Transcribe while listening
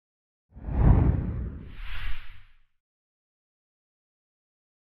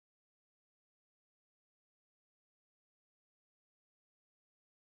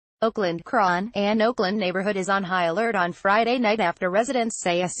Oakland, an Oakland neighborhood is on high alert on Friday night after residents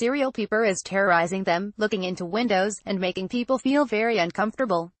say a serial peeper is terrorizing them, looking into windows, and making people feel very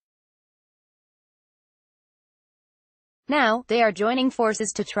uncomfortable. Now, they are joining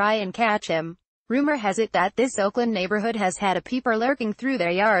forces to try and catch him. Rumor has it that this Oakland neighborhood has had a peeper lurking through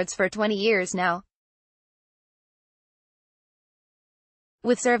their yards for 20 years now.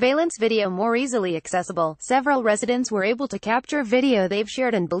 With surveillance video more easily accessible, several residents were able to capture video they've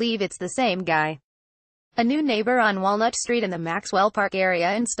shared and believe it's the same guy. A new neighbor on Walnut Street in the Maxwell Park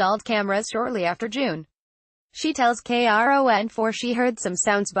area installed cameras shortly after June. She tells KRON4 she heard some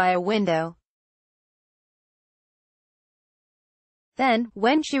sounds by a window. Then,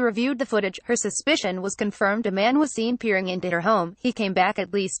 when she reviewed the footage, her suspicion was confirmed. A man was seen peering into her home. He came back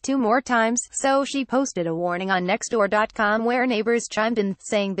at least 2 more times, so she posted a warning on Nextdoor.com where neighbors chimed in,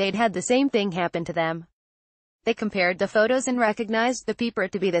 saying they'd had the same thing happen to them. They compared the photos and recognized the peeper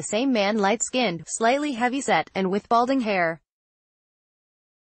to be the same man, light-skinned, slightly heavy-set, and with balding hair.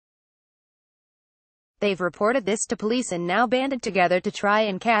 They've reported this to police and now banded together to try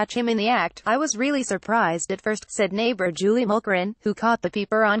and catch him in the act. "I was really surprised at first," said neighbor Julie Mulkerin, who caught the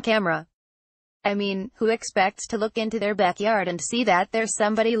peeper on camera. "I mean, who expects to look into their backyard and see that there's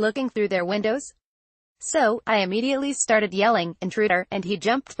somebody looking through their windows? So, I immediately started yelling, 'Intruder,' and he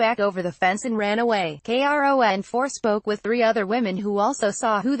jumped back over the fence and ran away." KRON4 spoke with 3 other women who also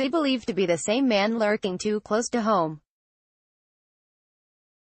saw who they believe to be the same man lurking too close to home.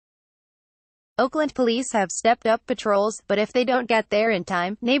 Oakland police have stepped up patrols, but if they don't get there in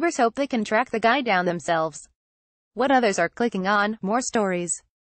time, neighbors hope they can track the guy down themselves. What others are clicking on? More stories.